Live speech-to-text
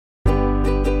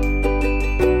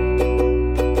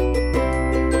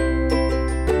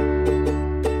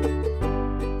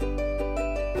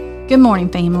Good morning,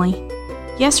 family.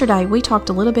 Yesterday, we talked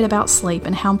a little bit about sleep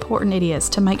and how important it is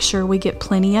to make sure we get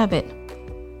plenty of it.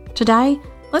 Today,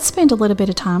 let's spend a little bit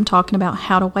of time talking about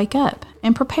how to wake up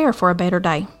and prepare for a better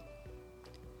day.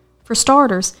 For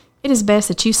starters, it is best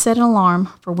that you set an alarm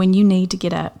for when you need to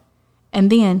get up, and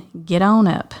then get on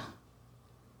up.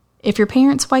 If your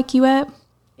parents wake you up,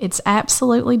 it's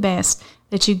absolutely best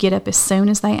that you get up as soon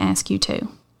as they ask you to.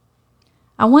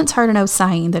 I once heard an old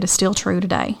saying that is still true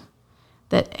today,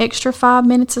 that extra 5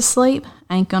 minutes of sleep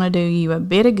ain't going to do you a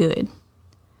bit of good.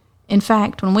 In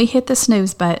fact, when we hit the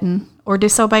snooze button or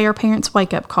disobey our parents'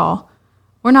 wake-up call,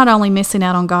 we're not only missing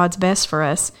out on God's best for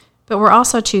us, but we're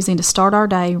also choosing to start our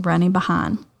day running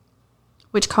behind,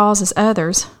 which causes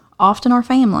others, often our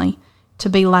family, to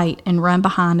be late and run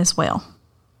behind as well.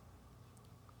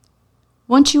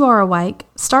 Once you are awake,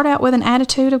 start out with an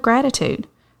attitude of gratitude,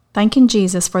 thanking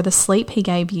Jesus for the sleep He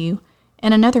gave you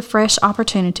and another fresh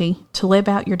opportunity to live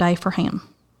out your day for Him.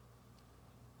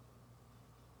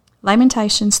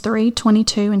 Lamentations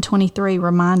 3:22 and 23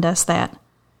 remind us that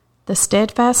the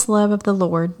steadfast love of the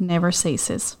Lord never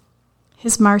ceases.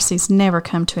 His mercies never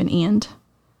come to an end.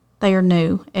 They are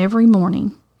new every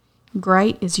morning.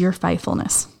 Great is your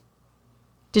faithfulness.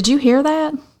 Did you hear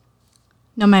that?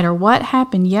 No matter what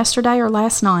happened yesterday or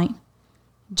last night,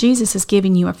 Jesus is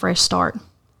giving you a fresh start.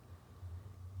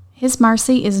 His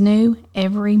mercy is new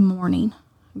every morning.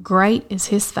 Great is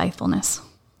His faithfulness.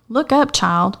 Look up,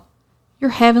 child. Your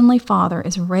Heavenly Father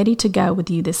is ready to go with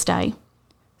you this day.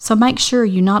 So make sure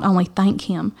you not only thank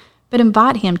Him, but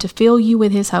invite Him to fill you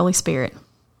with His Holy Spirit.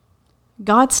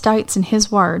 God states in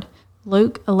His Word,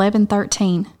 Luke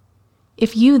 11:13,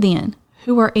 "If you then,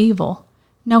 who are evil,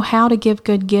 know how to give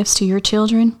good gifts to your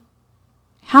children,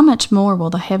 how much more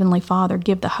will the Heavenly Father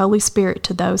give the Holy Spirit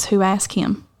to those who ask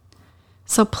Him?"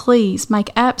 So please make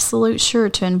absolute sure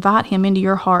to invite Him into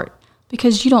your heart,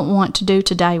 because you don't want to do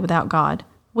today without God.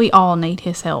 We all need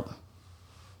His help.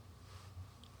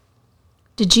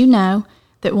 Did you know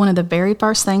that one of the very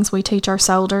first things we teach our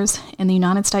soldiers in the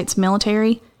United States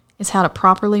military is how to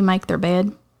properly make their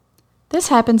bed? This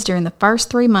happens during the first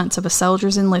 3 months of a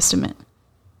soldier's enlistment,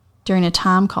 during a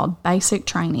time called basic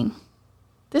training.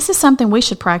 This is something we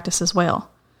should practice as well.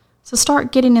 So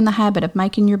start getting in the habit of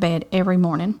making your bed every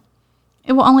morning.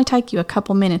 It will only take you a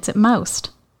couple minutes at most.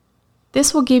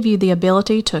 This will give you the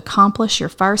ability to accomplish your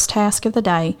first task of the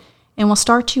day and will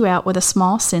start you out with a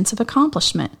small sense of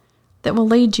accomplishment that will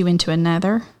lead you into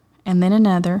another, and then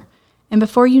another, and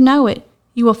before you know it,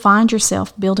 you will find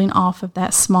yourself building off of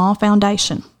that small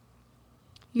foundation.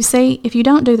 You see, if you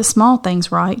don't do the small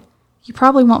things right, you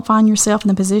probably won't find yourself in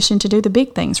the position to do the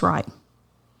big things right.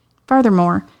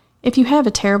 Furthermore, if you have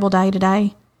a terrible day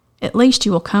today, at least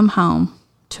you will come home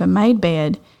to a made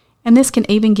bed, and this can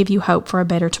even give you hope for a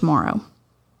better tomorrow.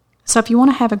 So if you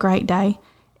want to have a great day,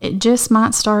 it just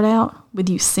might start out with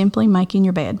you simply making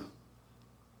your bed.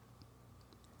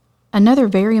 Another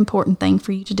very important thing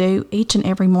for you to do each and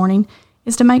every morning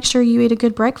is to make sure you eat a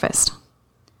good breakfast.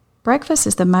 Breakfast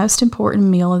is the most important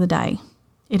meal of the day.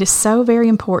 It is so very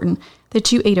important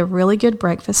that you eat a really good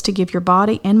breakfast to give your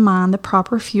body and mind the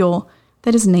proper fuel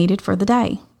that is needed for the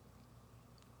day.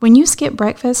 When you skip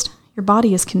breakfast, your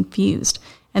body is confused,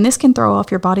 and this can throw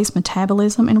off your body's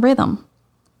metabolism and rhythm.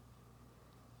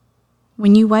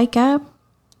 When you wake up,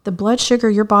 the blood sugar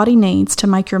your body needs to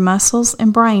make your muscles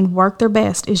and brain work their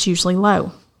best is usually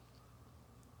low.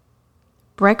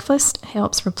 Breakfast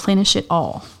helps replenish it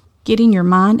all, getting your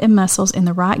mind and muscles in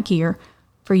the right gear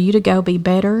for you to go be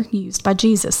better used by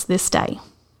Jesus this day.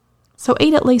 So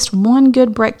eat at least one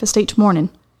good breakfast each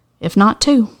morning, if not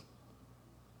 2.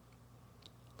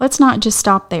 Let's not just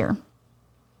stop there.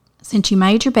 Since you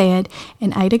made your bed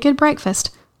and ate a good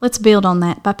breakfast, let's build on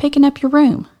that by picking up your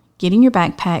room, getting your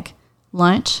backpack,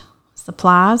 lunch,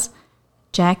 supplies,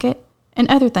 jacket, and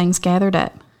other things gathered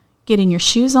up, getting your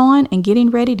shoes on, and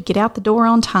getting ready to get out the door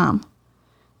on time.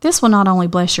 This will not only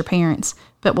bless your parents,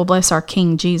 but will bless our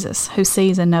King Jesus, who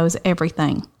sees and knows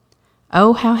everything.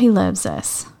 Oh, how He loves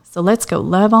us. So let's go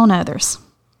love on others.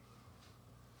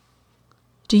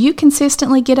 Do you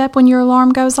consistently get up when your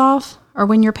alarm goes off or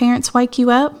when your parents wake you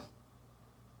up?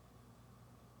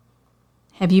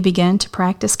 Have you begun to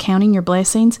practice counting your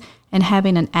blessings and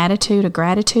having an attitude of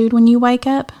gratitude when you wake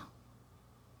up?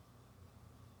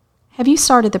 Have you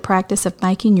started the practice of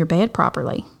making your bed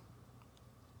properly?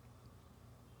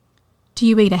 Do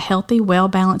you eat a healthy,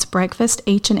 well-balanced breakfast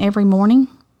each and every morning?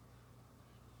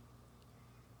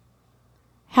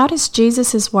 How does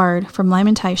Jesus' word from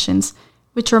Lamentations,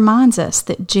 which reminds us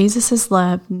that Jesus'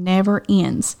 love never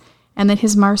ends and that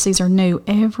His mercies are new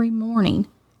every morning,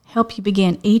 help you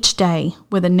begin each day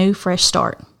with a new, fresh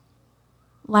start?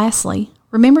 Lastly,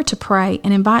 remember to pray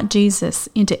and invite Jesus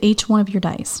into each one of your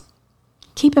days.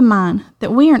 Keep in mind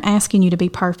that we aren't asking you to be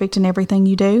perfect in everything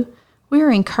you do. We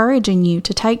are encouraging you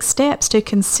to take steps to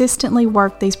consistently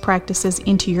work these practices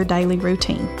into your daily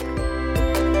routine.